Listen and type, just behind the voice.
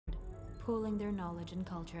pooling their knowledge and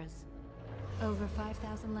cultures. Over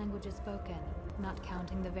 5,000 languages spoken, not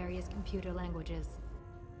counting the various computer languages.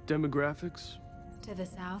 Demographics? To the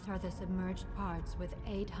south are the submerged parts with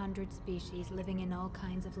 800 species living in all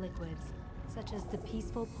kinds of liquids, such as the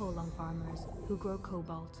peaceful polong farmers who grow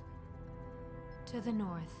cobalt. To the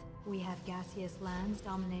north, we have gaseous lands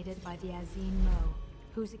dominated by the Azine Mo,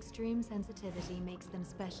 whose extreme sensitivity makes them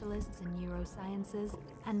specialists in neurosciences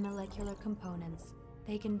and molecular components.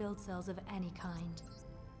 They can build cells of any kind.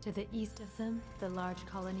 To the east of them, the large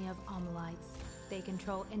colony of Omelites. They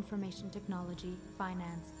control information technology,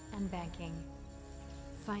 finance, and banking.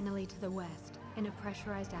 Finally, to the west, in a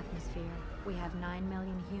pressurized atmosphere, we have 9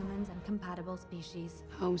 million humans and compatible species.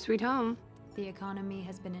 Home sweet home. The economy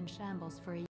has been in shambles for a